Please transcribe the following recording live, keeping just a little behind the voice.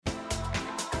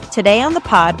Today on the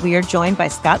pod, we are joined by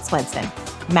Scott Swenson,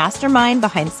 mastermind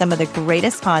behind some of the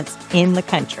greatest haunts in the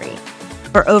country.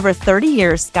 For over 30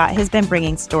 years, Scott has been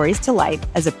bringing stories to life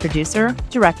as a producer,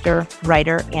 director,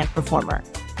 writer, and performer.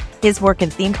 His work in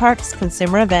theme parks,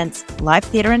 consumer events, live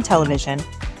theater, and television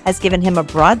has given him a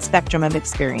broad spectrum of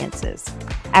experiences.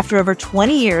 After over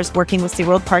 20 years working with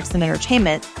SeaWorld Parks and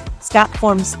Entertainment, Scott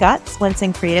formed Scott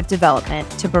Swenson Creative Development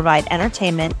to provide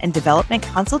entertainment and development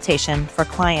consultation for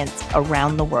clients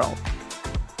around the world.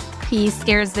 He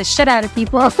scares the shit out of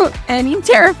people and he's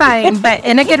terrifying, but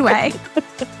in a good way.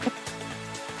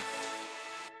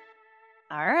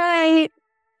 All right.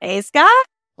 Hey, Scott.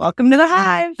 Welcome to the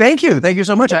Hive. Thank you. Thank you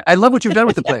so much. I love what you've done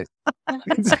with the place.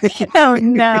 Oh,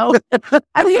 no.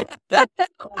 I mean,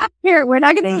 here, we're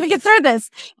not going to even get through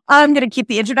this. I'm going to keep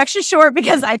the introduction short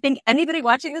because I think anybody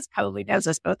watching this probably knows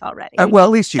us both already. Well,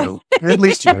 at least you. At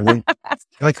least you. You're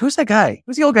like, who's that guy?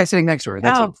 Who's the old guy sitting next to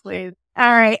her? Please.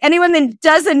 All right. Anyone that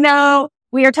doesn't know,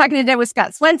 we are talking today with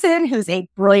Scott Swenson, who's a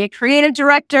brilliant creative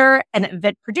director, an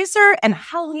event producer, and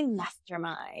Halloween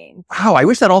mastermind. Wow, I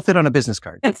wish that all fit on a business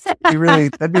card. That'd be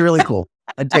really cool.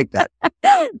 I'd take that.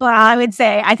 Well, I would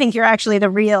say, I think you're actually the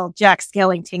real Jack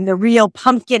Skellington, the real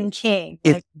Pumpkin King.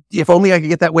 If only I could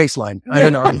get that waistline. I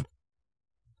don't know.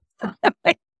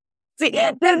 See,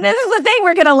 this is the thing.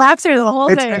 We're going to laugh through the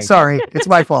whole thing. Sorry, it's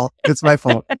my fault. It's my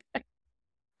fault.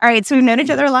 All right, so we've known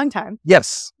each other a long time.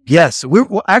 Yes. We're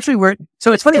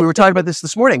so it's funny. We were talking about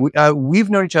this morning. We've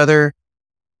known each other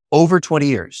over 20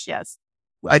 years. Yes.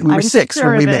 We were six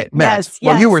when we met. Yes.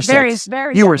 Well, you were very, six.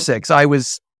 very you young. were six. I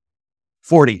was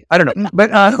 40. I don't know,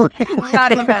 but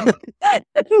not even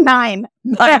 9.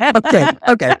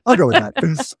 Okay. I'll go with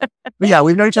that. But yeah,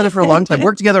 we've known each other for a long time.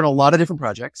 Worked together on a lot of different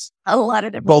projects.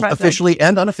 Both officially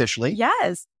and unofficially.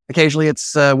 Yes. Occasionally,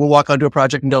 it's we'll walk onto a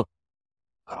project and go,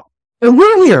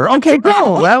 we're here. Okay,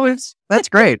 cool. That's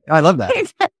great. I love that.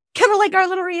 Kind of like our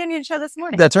little reunion show this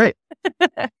morning. That's right.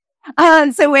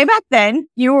 So way back then,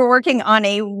 you were working on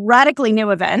a radically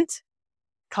new event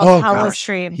called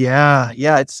Halloween. Yeah.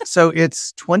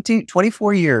 It's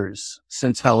 24 years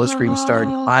since Halloween started.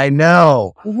 I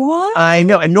know. What? I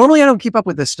know. And normally I don't keep up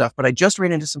with this stuff, but I just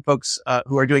ran into some folks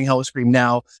who are doing Halloween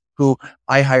now who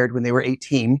I hired when they were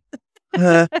 18.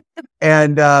 Me.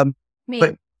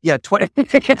 But yeah, 20.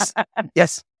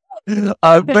 Yes.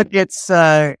 But it's,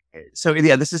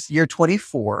 this is year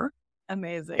 24.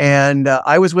 Amazing. And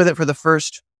I was with it for the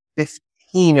first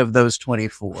 15 of those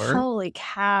 24. Holy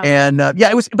cow. And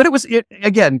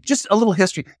again, just a little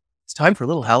history. It's time for a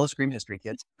little Halloween history,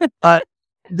 kids. The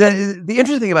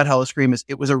interesting thing about Halloween is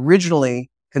it was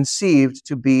originally conceived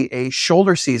to be a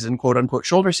shoulder season, quote unquote,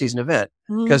 shoulder season event,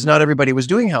 because not everybody was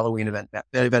doing Halloween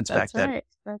events back then.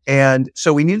 And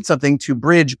so we needed something to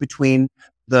bridge between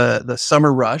the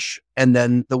summer rush and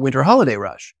then the winter holiday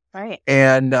rush. Right.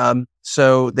 And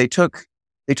so they took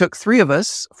 3 of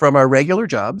us from our regular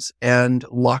jobs and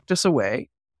locked us away.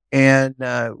 And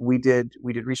we did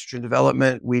research and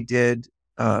development. We did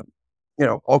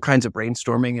all kinds of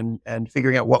brainstorming and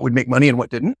figuring out what would make money and what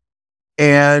didn't.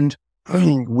 And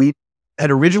we had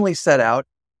originally set out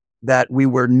that we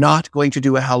were not going to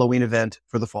do a Halloween event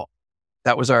for the fall.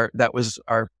 That was our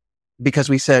because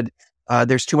we said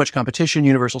there's too much competition.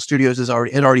 Universal Studios had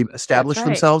already established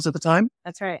themselves at the time.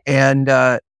 That's right. And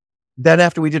then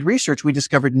after we did research, we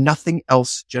discovered nothing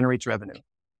else generates revenue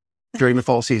during the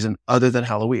fall season other than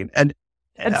Halloween. And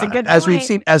that's a good as point.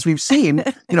 we've seen,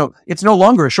 it's no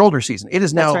longer a shoulder season. It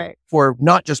is now for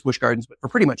not just Busch Gardens, but for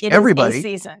pretty much everybody. It is a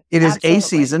season. It is a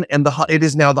season, and it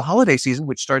is now the holiday season,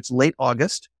 which starts late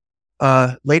August,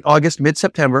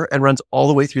 mid-September, and runs all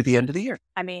the way through the end of the year.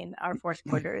 I mean, our fourth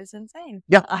quarter is insane.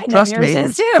 Yeah, I know yours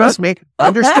is too. Trust me.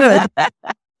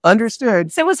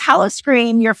 Understood. So was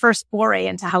Halloween your first foray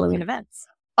into Halloween events?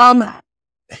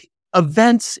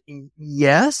 Events,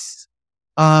 yes.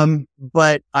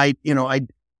 But I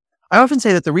often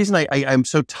say that the reason I'm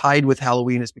so tied with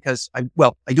Halloween is because I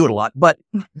do it a lot, but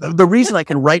the reason I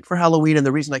can write for Halloween and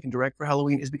the reason I can direct for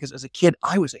Halloween is because as a kid,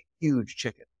 I was a huge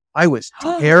chicken. I was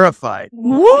terrified.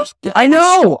 What? I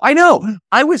know.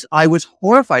 I was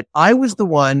horrified. I was the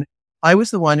one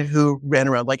who ran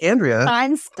around like Andrea.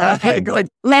 I'm stuck. I have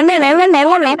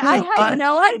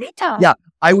no idea. Yeah.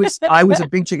 I was a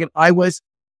big chicken. I was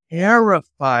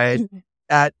terrified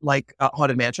at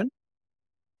Haunted Mansion.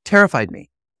 Terrified me.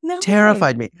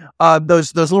 Terrified me.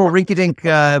 Those little rinky-dink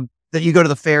that you go to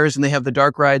the fairs and they have the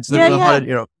dark rides.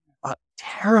 Haunted,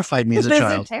 terrified me as a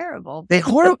child. They're terrible. They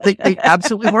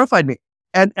absolutely horrified me.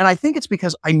 And I think it's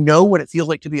because I know what it feels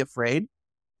like to be afraid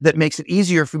that makes it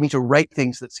easier for me to write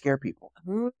things that scare people.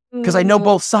 Because I know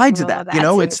both sides of that. That's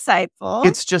It's insightful.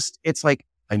 It's like,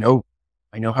 I know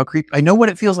I know how I know what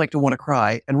it feels like to want to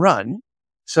cry and run.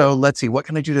 So let's see, what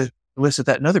can I do to elicit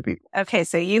that in other people? Okay,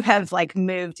 so you have like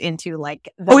moved into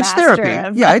like the it's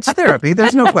therapy. Yeah, it's therapy.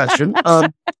 There's no question.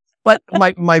 But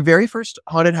my very first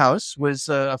haunted house was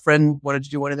a friend wanted to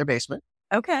do one in their basement.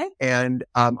 Okay. And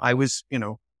I was,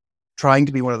 trying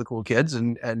to be one of the cool kids.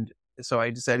 And so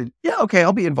I decided, yeah, okay,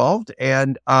 I'll be involved.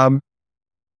 And I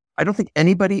don't think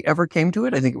anybody ever came to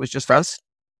it. I think it was just us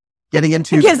getting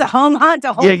into. It was a home hunt.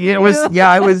 A whole yeah, it was. Yeah,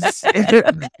 I was.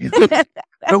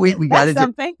 But we got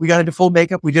into full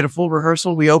makeup. We did a full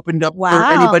rehearsal. We opened up for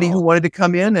anybody who wanted to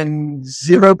come in, and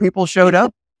 0 people showed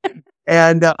up.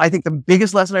 And I think the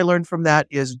biggest lesson I learned from that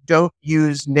is don't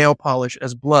use nail polish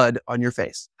as blood on your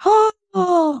face.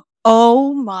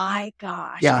 Oh my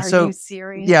gosh. Yeah, Are you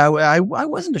serious? Yeah, I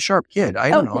wasn't a sharp kid. I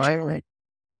don't know.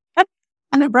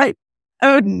 I'm right.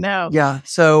 Oh no. Yeah.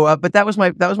 So, but that was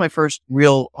my first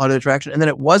real haunted attraction. And then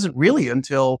it wasn't really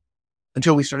until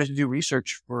we started to do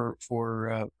research for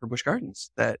Busch Gardens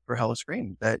for Hell of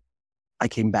Scream that I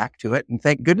came back to it. And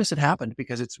thank goodness it happened,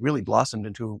 because it's really blossomed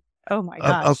into oh my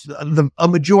gosh, a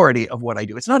majority of what I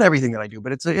do. It's not everything that I do,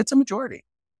 but it's a majority.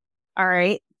 All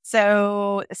right.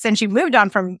 So since you moved on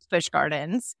from Busch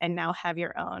Gardens and now have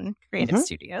your own creative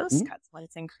studios, Scott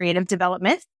Swenson Creative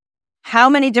Development, how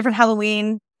many different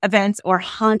Halloween events or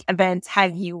haunt events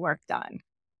have you worked on?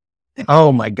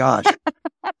 Oh my gosh.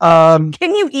 Can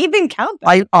you even count them?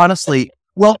 I honestly,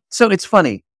 so it's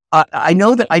funny. I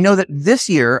know that this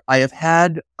year I have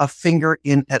had a finger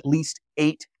in at least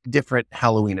 8 different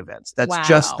Halloween events. That's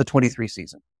just the 23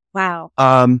 season. Wow.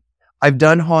 I've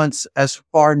done haunts as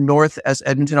far north as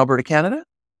Edmonton, Alberta, Canada.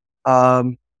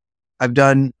 I've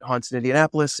done haunts in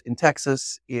Indianapolis, in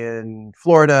Texas, in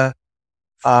Florida.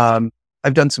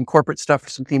 I've done some corporate stuff for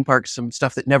some theme parks, some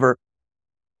stuff that never,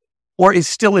 or is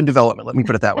still in development. Let me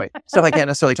put it that way. Stuff I can't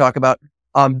necessarily talk about.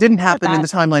 Didn't happen in the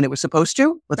timeline it was supposed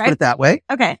to. Let's put it that way.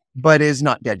 Okay. But is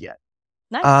not dead yet.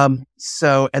 Nice.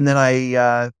 And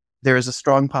then there is a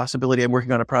strong possibility. I'm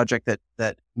working on a project that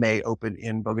may open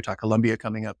in Bogota, Colombia,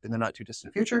 coming up in the not too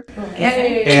distant future.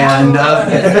 Yay. And no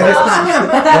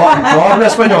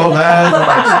español.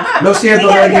 No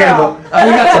siento entiendo.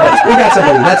 We got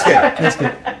somebody. That's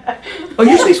good. Oh,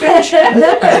 you speak Spanish?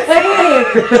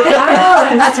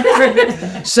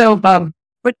 So, but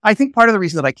I think part of the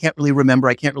reason that I can't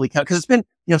really count, because it's been,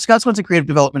 Scott Swenson Creative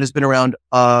Development has been around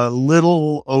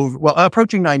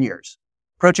approaching 9 years.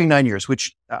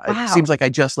 Which seems like I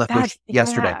just left Busch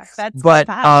yesterday. But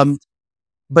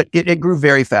it grew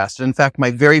very fast. And in fact, my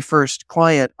very first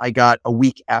client I got a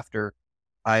week after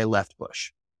I left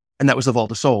Busch, and that was the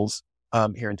Vault of Souls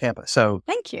here in Tampa. So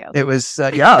thank you. It was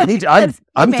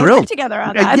I'm thrilled. Together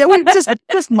on that. Yeah, we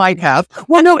just might have.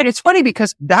 Well, no, and it's funny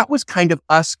because that was kind of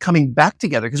us coming back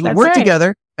together, because we worked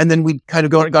together and then we kind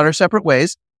of got our separate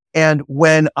ways. And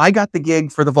when I got the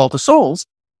gig for the Vault of Souls,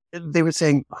 they were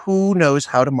saying, who knows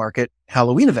how to market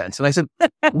Halloween events? And I said,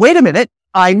 wait a minute,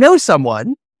 I know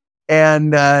someone.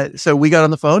 And so we got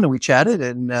on the phone and we chatted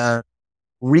and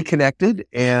reconnected,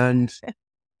 and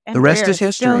the rest is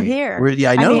history. Still here.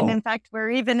 I know. I mean, in fact,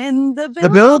 we're even in the building. The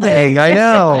building. I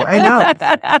know.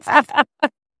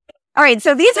 All right.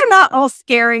 So these are not all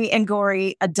scary and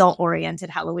gory, adult-oriented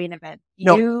Halloween events.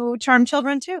 You charm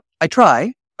children too. I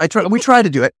try. We try to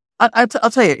do it. I'll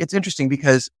tell you, it's interesting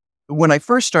because when I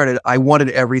first started, I wanted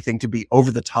everything to be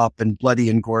over the top and bloody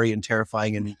and gory and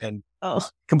terrifying and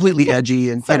completely edgy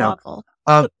and awful.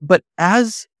 But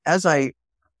as I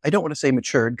don't want to say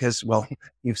matured, because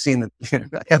you've seen that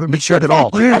I haven't matured at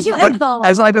all.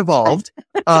 As I've evolved,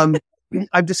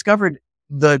 I've discovered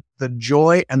the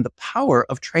joy and the power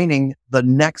of training the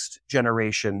next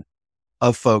generation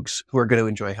of folks who are going to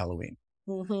enjoy Halloween.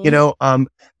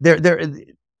 Mm-hmm.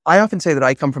 I often say that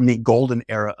I come from the golden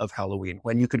era of Halloween,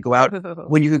 when you could go out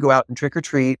and trick or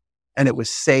treat, and it was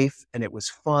safe and it was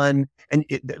fun, and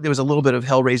there was a little bit of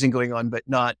hell raising going on, but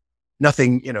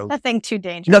nothing too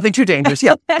dangerous. Nothing too dangerous.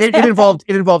 Yeah, it involved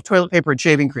toilet paper and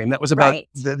shaving cream. That was about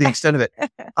the extent of it.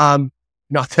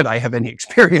 Not that I have any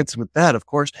experience with that, of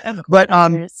course, but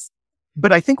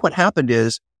I think what happened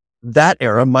is that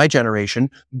era, my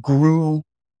generation, grew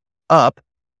up,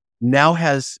 now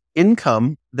has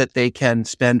income that they can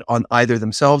spend on either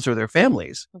themselves or their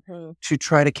families to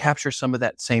try to capture some of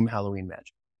that same Halloween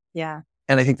magic. Yeah.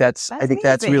 And I think that's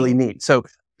really neat. So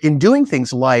in doing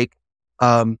things like,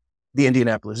 the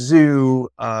Indianapolis Zoo,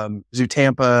 Zoo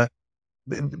Tampa,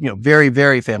 very,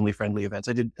 very family friendly events.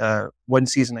 I did, one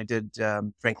season I did,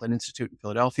 Franklin Institute in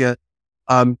Philadelphia,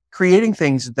 creating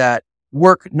things that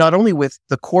work not only with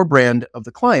the core brand of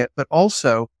the client, but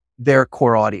also their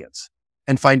core audience,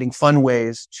 and finding fun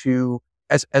ways to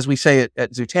as we say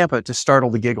at Zoo Tampa, to startle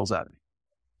the giggles out of me.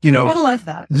 You know, I love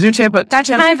that. Zoo Tampa. That's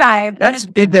my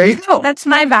vibe. There you go. That's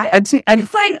my vibe. And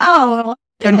It's like, oh.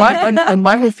 and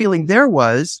my whole feeling there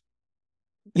was,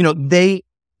 you know, the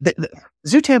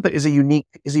Zoo Tampa is a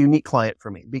unique client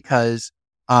for me because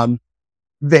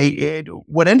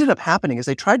what ended up happening is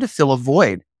they tried to fill a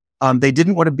void. They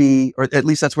didn't want to be, or at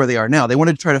least that's where they are now. They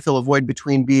wanted to try to fill a void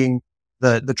between being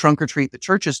the trunk or treat that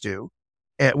churches do,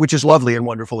 which is lovely and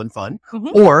wonderful and fun,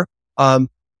 or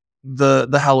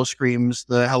the Hallow Screams,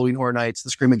 the Halloween Horror Nights, the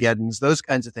Screamageddons, those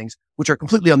kinds of things, which are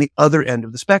completely on the other end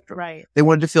of the spectrum. Right. They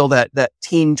wanted to fill that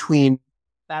teen tween.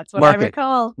 That's what market, I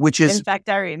recall. Which is, in fact,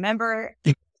 I remember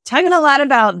talking a lot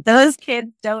about those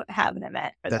kids don't have an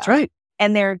event for that's them. right.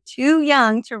 And they're too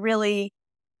young to really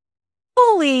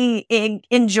fully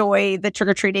enjoy the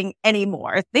trick-or-treating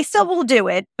anymore. They still will do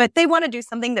it, but they want to do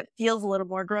something that feels a little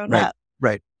more grown up.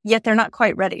 Right. Yet they're not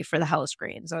quite ready for the Hallow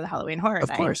Screams or the Halloween Horror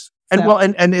Nights. Of course.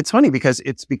 And it's funny because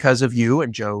it's because of you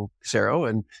and Joe Cero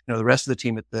and, you know, the rest of the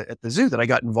team at the zoo that I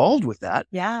got involved with that.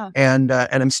 Yeah. And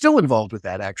I'm still involved with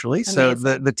that actually. Amazing. So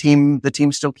the team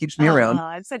still keeps me around.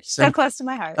 It's so close to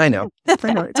my heart. I know.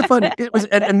 It's a fun, it was,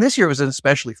 and this year was an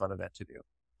especially fun event to do.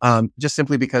 Just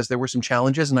simply because there were some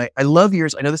challenges, and I love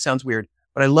years. I know this sounds weird,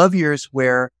 but I love years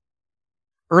where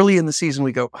early in the season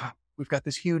we go, we've got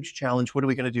this huge challenge. What are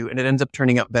we going to do? And it ends up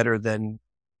turning out better than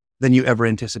you ever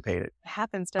anticipated. It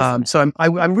happens, doesn't it? So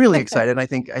I'm really excited. And I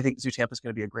think Zoo Tampa is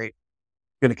going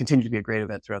to continue to be a great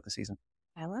event throughout the season.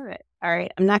 I love it. All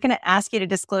right. I'm not going to ask you to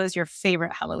disclose your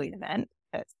favorite Halloween event.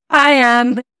 I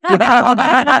am.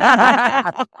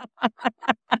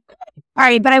 All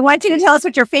right. But I want you to tell us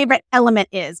what your favorite element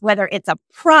is, whether it's a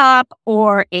prop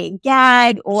or a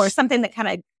gag or something that kind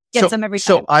of gets them every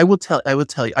time. So I will tell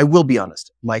you, I will be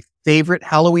honest. My favorite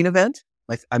Halloween event,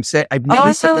 I've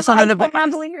never said this on an event.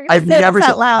 I've never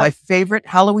said my favorite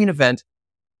Halloween event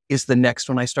is the next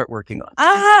one I start working on.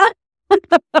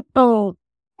 Oh.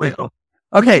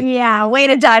 Okay. Yeah. Way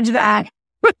to dodge that.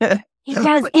 He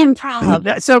does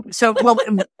improv. Well,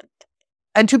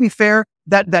 and to be fair,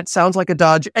 that sounds like a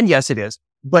dodge, and yes, it is.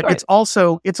 But right. It's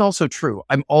also true.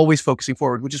 I'm always focusing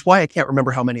forward, which is why I can't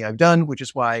remember how many I've done, which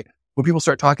is why when people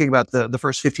start talking about the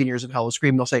first 15 years of Hallow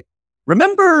Scream, they'll say,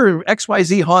 remember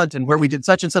XYZ haunt and where we did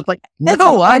such and such? Like,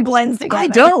 no, I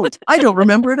don't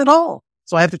remember it at all.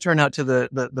 So I have to turn out to the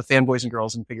fanboys and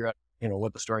girls and figure out, you know,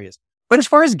 what the story is. But as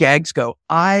far as gags go,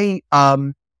 there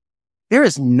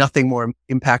is nothing more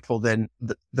impactful than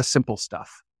the simple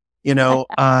stuff. You know,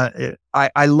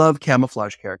 I love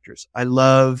camouflage characters. I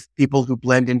love people who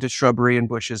blend into shrubbery and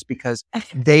bushes because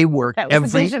they work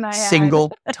every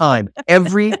single time,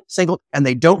 and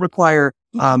they don't require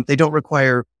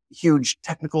huge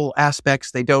technical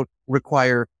aspects. They don't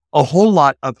require a whole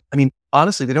lot of,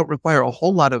 honestly, they don't require a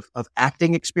whole lot of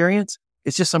acting experience.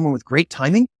 It's just someone with great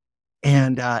timing.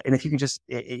 And if you can just,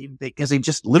 because they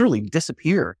just literally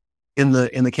disappear in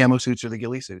the camo suits or the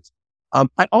ghillie suits.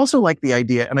 I also like the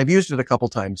idea, and I've used it a couple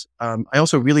times. I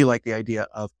also really like the idea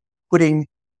of putting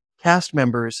cast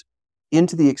members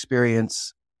into the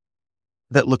experience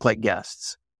that look like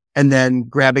guests, and then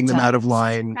grabbing them out of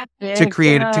line to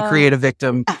create a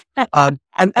victim. And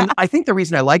I think the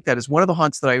reason I like that is one of the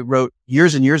haunts that I wrote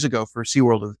years and years ago for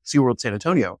SeaWorld San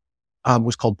Antonio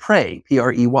was called Prey,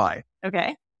 Prey.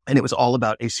 Okay, and it was all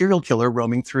about a serial killer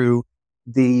roaming through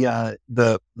the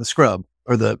scrub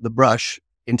or the brush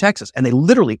in Texas. And they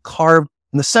literally carved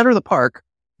in the center of the park.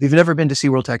 If you've never been to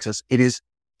SeaWorld, Texas, it is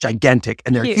gigantic.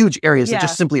 And there are huge areas that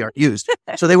just simply aren't used.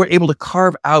 So they were able to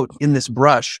carve out in this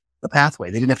brush the pathway.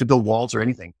 They didn't have to build walls or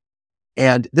anything.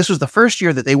 And this was the first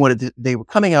year that they were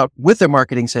coming out with their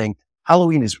marketing saying,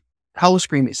 Hallow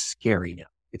Scream is scary now.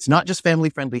 It's not just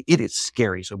family friendly. It is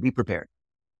scary. So be prepared.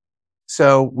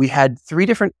 So we had 3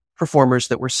 different performers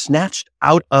that were snatched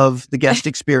out of the guest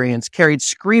experience, carried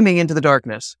screaming into the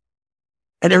darkness.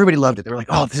 And everybody loved it. They were like,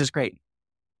 oh, this is great.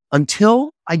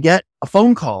 Until I get a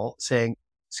phone call saying,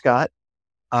 Scott,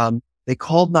 they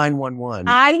called 911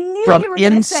 from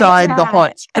inside the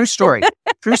haunt. True story.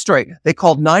 True story. They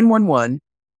called 911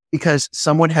 because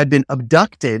someone had been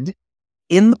abducted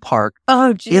in the park,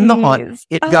 in the haunt.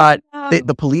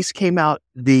 The police came out.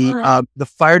 The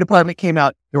fire department came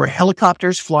out. There were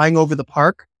helicopters flying over the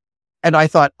park. And I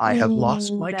thought, I have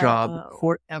lost my job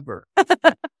forever.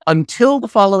 Until the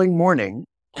following morning,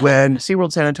 when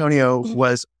SeaWorld San Antonio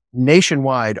was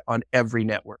nationwide on every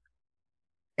network.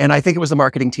 And I think it was the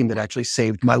marketing team that actually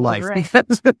saved my life.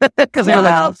 Because they were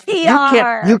like,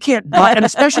 you can't buy, and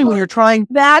especially when you're trying.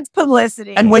 That's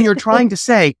publicity. And when you're trying to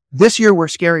say, this year we're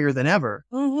scarier than ever,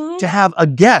 to have a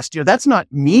guest, that's not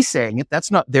me saying it.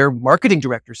 That's not their marketing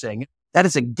director saying it. That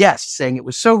is a guest saying it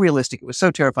was so realistic. It was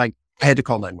so terrifying. I had to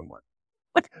call 911.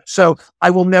 So I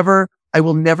will never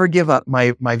give up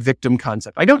my victim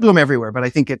concept. I don't do them everywhere, but I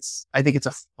think it's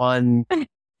a fun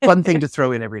thing to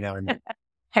throw in every now and then.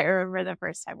 I remember the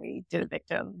first time we did a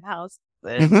victim house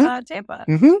in Tampa.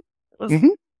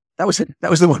 That was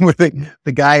the one where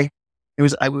the guy, it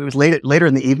was later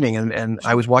in the evening and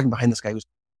I was walking behind this guy who was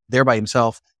there by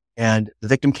himself, and the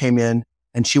victim came in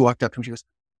and she walked up to him. She goes,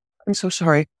 "I'm so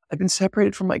sorry. I've been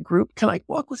separated from my group. Can I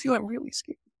walk with you? I'm really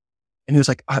scared." And he was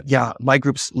like, "Yeah, my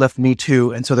group's left me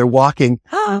too." And so they're walking.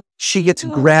 She gets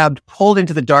grabbed, pulled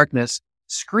into the darkness,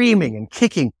 screaming and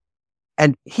kicking.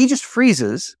 And he just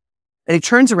freezes and he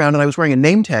turns around, and I was wearing a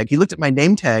name tag. He looked at my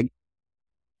name tag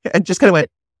and just kind of went,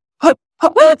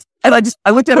 "What?" And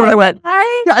I looked at her and I went,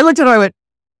 "Hi." Yeah, I looked at her and I went,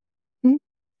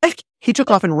 He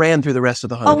took off and ran through the rest of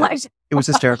the hunt. It was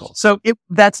hysterical. So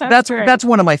that's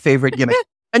one of my favorite gimmicks.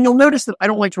 And you'll notice that I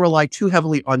don't like to rely too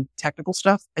heavily on technical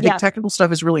stuff. I think technical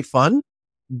stuff is really fun,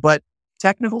 but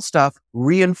technical stuff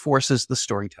reinforces the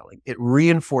storytelling. It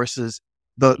reinforces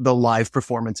the live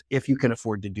performance if you can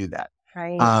afford to do that.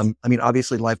 Right. I mean,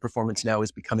 obviously live performance now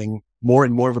is becoming more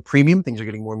and more of a premium. Things are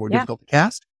getting more and more difficult to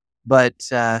cast. But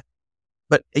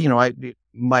you know,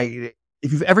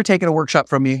 if you've ever taken a workshop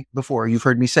from me before, you've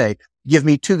heard me say, give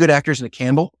me 2 good actors and a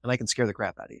candle and I can scare the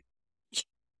crap out of you.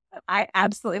 I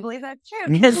absolutely believe that's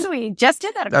true, because we just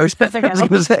did that. I was going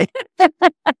to say.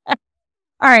 All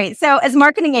right. So as a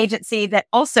marketing agency that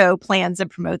also plans and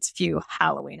promotes few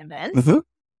Halloween events,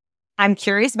 I'm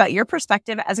curious about your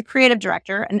perspective as a creative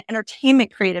director, an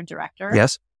entertainment creative director.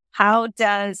 Yes. How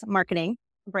does marketing,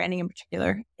 branding in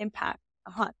particular, impact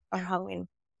our Halloween?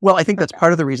 Well, I think that's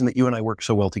part of the reason that you and I work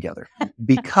so well together,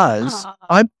 because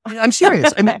I'm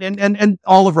serious. I mean, and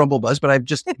all of Rumble Buzz, but I've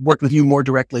just worked with you more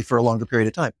directly for a longer period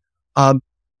of time.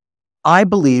 I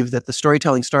believe that the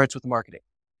storytelling starts with the marketing.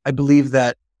 I believe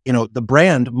that, you know, the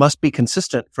brand must be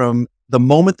consistent from the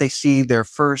moment they see their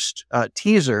first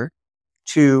teaser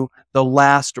to the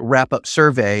last wrap-up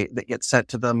survey that gets sent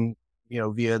to them, you know,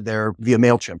 via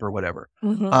MailChimp or whatever.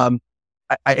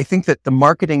 I think that the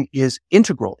marketing is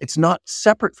integral. It's not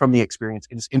separate from the experience.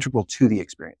 It is integral to the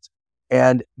experience.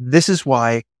 And this is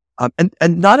why, and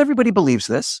not everybody believes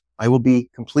this. I will be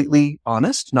completely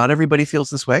honest. Not everybody feels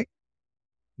this way,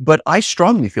 but I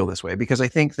strongly feel this way, because I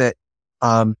think that,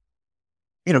 you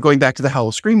know, going back to the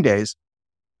Howl Scream days,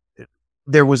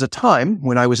 there was a time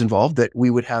when I was involved that we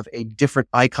would have a different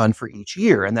icon for each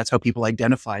year. And that's how people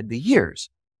identified the years.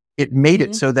 It made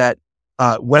it so that,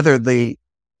 whether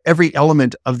every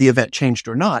element of the event changed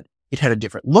or not, it had a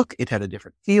different look, it had a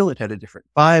different feel, it had a different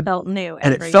vibe. It felt new.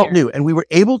 And it felt new. And we were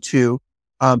able to,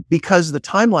 because the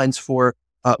timelines for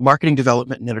marketing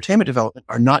development and entertainment development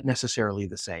are not necessarily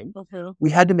the same, we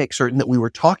had to make certain that we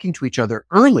were talking to each other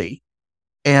early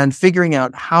and figuring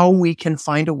out how we can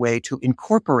find a way to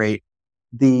incorporate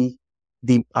the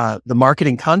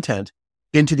marketing content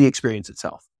into the experience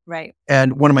itself. Right.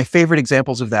 And one of my favorite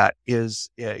examples of that is,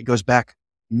 it goes back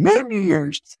many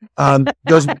years,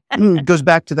 goes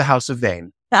back to the House of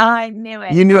Vane. I knew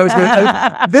it. You knew I was going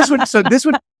to, this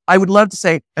one, I would love to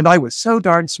say, and I was so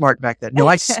darn smart back then. No,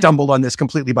 I stumbled on this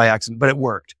completely by accident, but it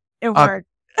worked. It worked.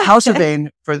 House of Vane,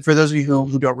 for those of you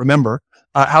who don't remember,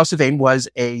 House of Vane was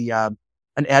an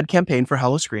ad campaign for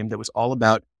Howl Scream that was all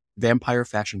about vampire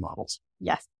fashion models.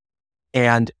 Yes.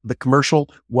 And the commercial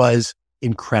was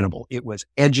incredible. It was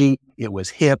edgy. It was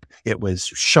hip. It was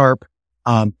sharp.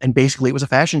 And basically it was a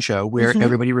fashion show where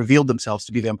everybody revealed themselves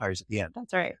to be vampires at the end.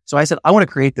 That's right. So I said, I want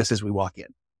to create this as we walk in.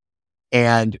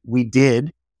 And we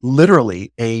did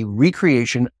literally a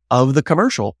recreation of the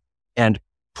commercial and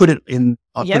put it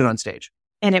on stage.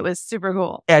 And it was super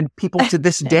cool. And people to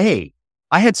this day,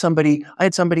 I had somebody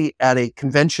at a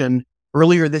convention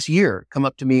earlier this year come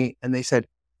up to me and they said,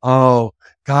 "Oh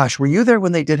gosh, were you there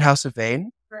when they did House of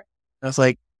Vane?" And I was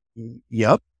like,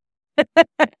 "Yep."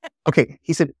 Okay.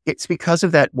 He said, "It's because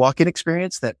of that walk-in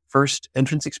experience, that first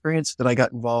entrance experience, that I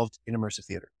got involved in immersive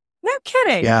theater." No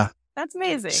kidding. Yeah. That's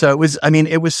amazing. So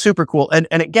it was super cool. And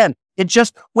again, it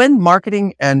just, when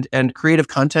marketing and creative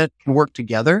content can work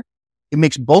together, it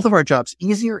makes both of our jobs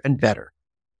easier and better.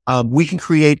 We can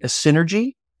create a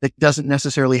synergy that doesn't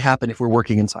necessarily happen if we're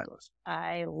working in silos.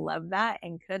 I love that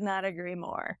and could not agree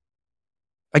more.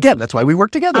 Again, that's why we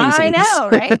work together. I know,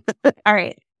 right? All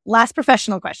right. Last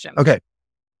professional question. Okay.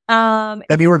 I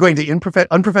mean, we're going to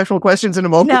unprofessional questions in a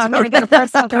moment. No, I'm going to go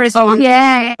personal.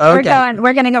 Yeah. Okay.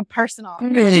 We're going to go personal.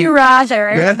 Would you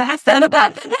rather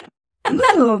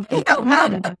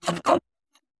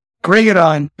Bring it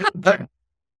on.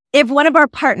 If one of our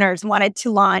partners wanted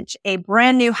to launch a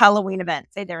brand new Halloween event,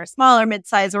 say they're a smaller,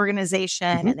 mid-sized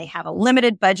organization and they have a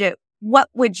limited budget, what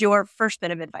would your first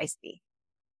bit of advice be?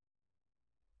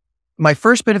 My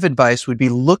first bit of advice would be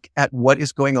look at what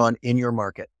is going on in your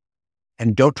market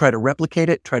and don't try to replicate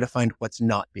it. Try to find what's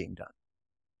not being done.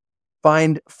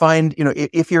 Find,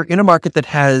 if you're in a market that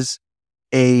has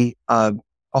a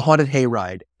haunted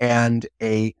hayride and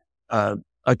a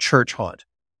church haunt,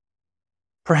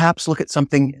 perhaps look at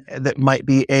something that might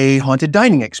be a haunted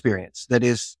dining experience that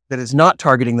is not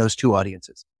targeting those two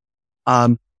audiences.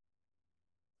 Find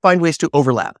ways to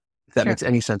overlap, if that makes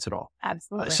any sense at all.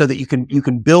 Absolutely. So that you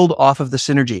can build off of the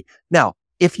synergy. Now,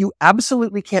 if you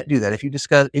absolutely can't do that, if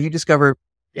you discover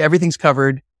everything's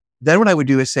covered, then what I would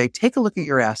do is say, take a look at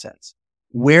your assets.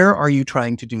 Where are you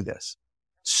trying to do this?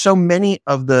 So many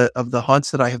of the haunts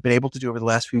that I have been able to do over the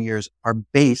last few years are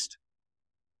based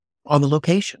on the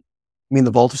location. I mean,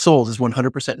 the Vault of Souls is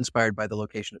 100% inspired by the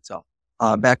location itself.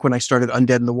 Back when I started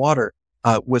Undead in the Water,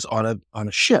 was on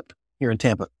a ship here in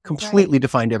Tampa. Completely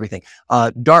defined everything.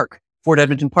 Dark, Fort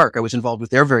Edmonton Park, I was involved with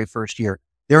their very first year.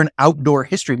 They're an outdoor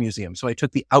history museum. So I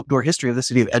took the outdoor history of the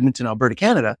city of Edmonton, Alberta,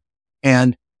 Canada,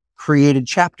 and created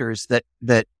chapters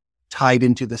that tied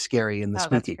into the scary and the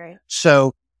spooky.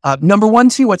 So, number one,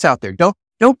 see what's out there.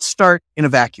 Don't start in a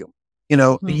vacuum.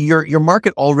 Your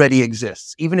market already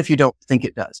exists, even if you don't think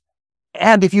it does.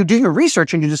 And if you do your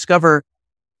research and you discover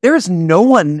there is no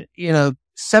one in a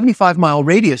 75-mile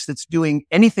radius that's doing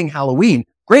anything Halloween,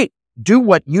 great. Do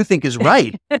what you think is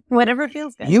right. Whatever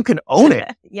feels good. You can own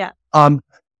it. Yeah.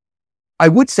 I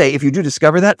would say if you do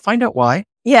discover that, find out why.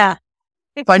 Yeah.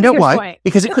 Find out why,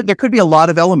 because there could be a lot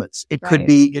of elements. It could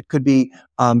be,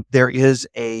 there is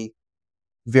a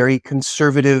very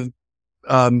conservative,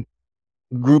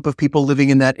 group of people living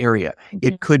in that area.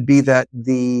 It could be that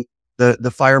the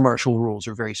fire marshal rules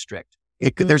are very strict.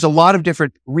 There's a lot of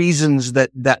different reasons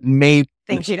that may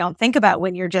things you don't think about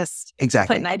when you're just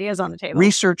putting ideas on the table.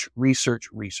 Research.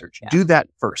 Yeah. Do that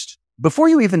first before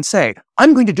you even say,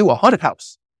 I'm going to do a haunted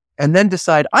house, and then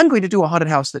decide I'm going to do a haunted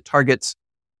house that targets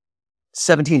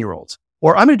 17-year-olds,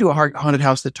 or I'm going to do a haunted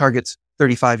house that targets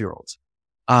 35-year-olds.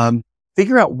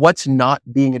 Figure out what's not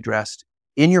being addressed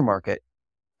in your market.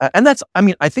 And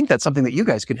I think that's something that you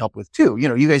guys can help with too.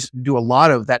 You guys do a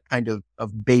lot of that kind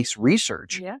of base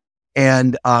research. Yeah.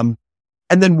 And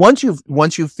then once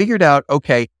you've figured out,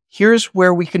 okay, here's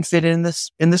where we can fit in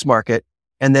this market.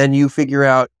 And then you figure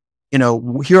out,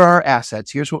 here are our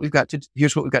assets. Here's what we've got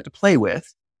to play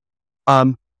with.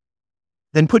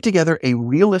 Then put together a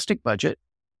realistic budget.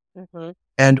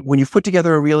 And when you've put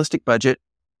together a realistic budget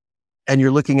and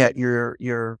you're looking at your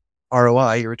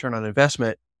ROI, your return on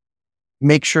investment,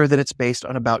 make sure that it's based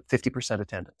on about 50%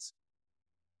 attendance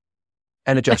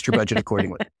and adjust your budget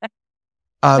accordingly.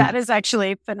 That is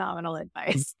actually phenomenal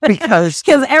advice because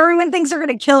everyone thinks they're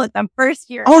going to kill it the first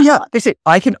year. Oh yeah. They say,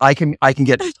 I can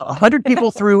get 100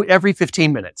 people through every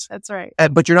 15 minutes. That's right.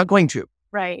 But you're not going to.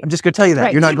 Right. I'm just going to tell you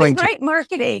that you're not going to. Right.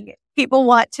 Marketing. People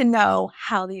want to know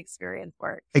how the experience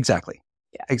works. Exactly.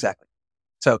 Yeah. Exactly.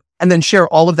 So, and then share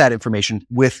all of that information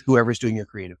with whoever's doing your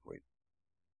creative for you.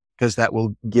 Because that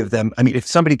will give them, if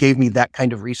somebody gave me that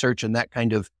kind of research and that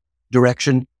kind of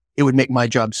direction, it would make my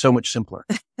job so much simpler.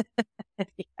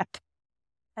 Yeah.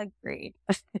 Agreed.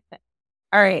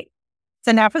 All right.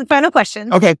 So now for the final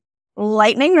question. Okay.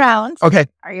 Lightning round. Okay.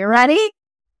 Are you ready?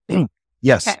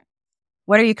 Yes. Okay.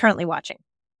 What are you currently watching?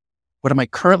 What am I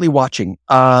currently watching?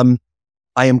 I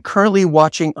am currently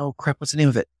watching, oh crap, what's the name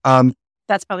of it?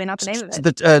 That's probably not the name of it.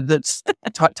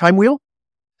 The Time Wheel?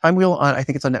 Time Wheel I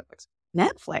think it's on Netflix.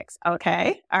 Netflix.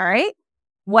 Okay. All right.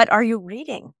 What are you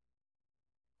reading?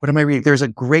 What am I reading? There's a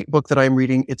great book that I'm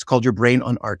reading. It's called Your Brain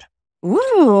on Art.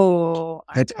 Ooh.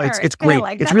 It's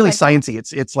great. It's really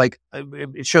sciencey. It's like,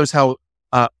 it shows how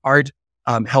art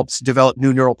helps develop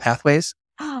new neural pathways.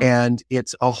 And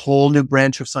it's a whole new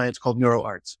branch of science called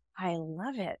neuroarts. I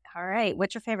love it. All right.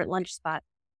 What's your favorite lunch spot?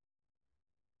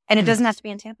 And it doesn't have to be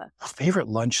in Tampa. Favorite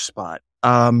lunch spot?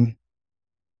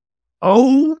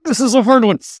 Oh, this is a hard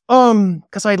one.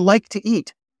 Because I like to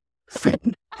eat.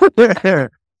 Favorite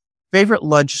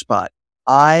lunch spot?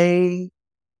 I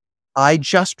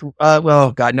just,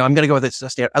 well, God, no, I'm going to go with this.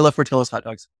 I love Portillo's hot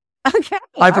dogs. Okay.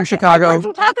 I'm from Chicago.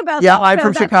 We'll talk about yeah, that. I'm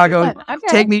from Chicago.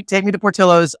 Okay. Take me to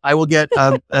Portillo's. I will get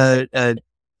a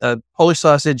Polish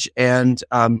sausage and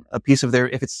a piece of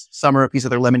if it's summer, a piece of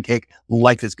their lemon cake.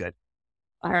 Life is good.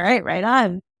 All right, right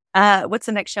on. What's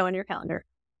the next show on your calendar?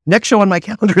 Next show on my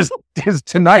calendar is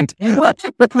tonight. Which was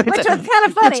kind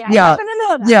of funny. I happen to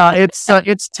know that. Yeah,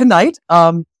 it's tonight.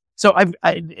 So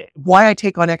why I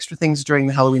take on extra things during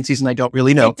the Halloween season, I don't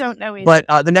really know. I don't know either.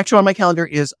 But the next one on my calendar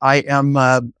is I am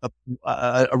a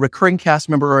recurring cast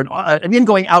member or an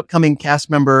ingoing, outcoming cast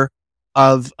member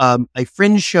of a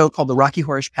fringe show called the Rocky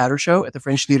Horror Patter Show at the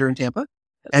Fringe Theater in Tampa.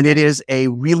 And it is a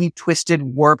really twisted,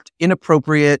 warped,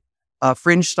 inappropriate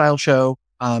fringe style show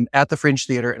at the Fringe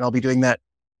Theater. And I'll be doing that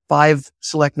 5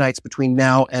 select nights between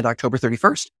now and October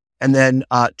 31st. And then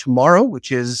tomorrow,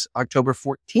 which is October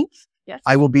 14th, yes,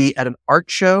 I will be at an art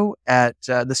show at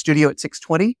the studio at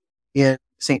 620 in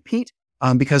St. Pete.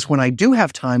 Because when I do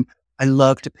have time, I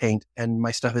love to paint, and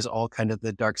my stuff is all kind of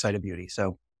the dark side of beauty.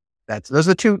 So those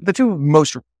are the two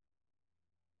most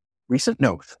recent.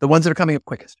 No, the ones that are coming up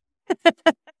quickest.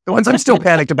 The ones I'm still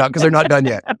panicked about because they're not done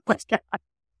yet. Oh my God.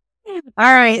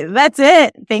 All right, that's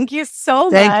it. Thank you so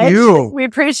much. Thank you. We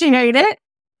appreciate it.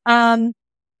 Been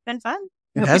fun.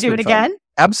 Hope we do it again.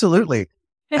 Absolutely.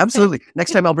 Absolutely.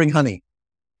 Next time I'll bring honey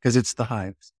because it's the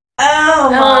hives. Oh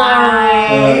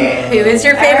my. Who is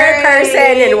your favorite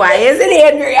person and why is it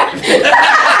Andrea?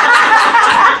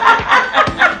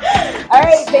 All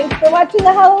right. Thanks for watching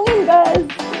the Halloween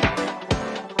Buzz.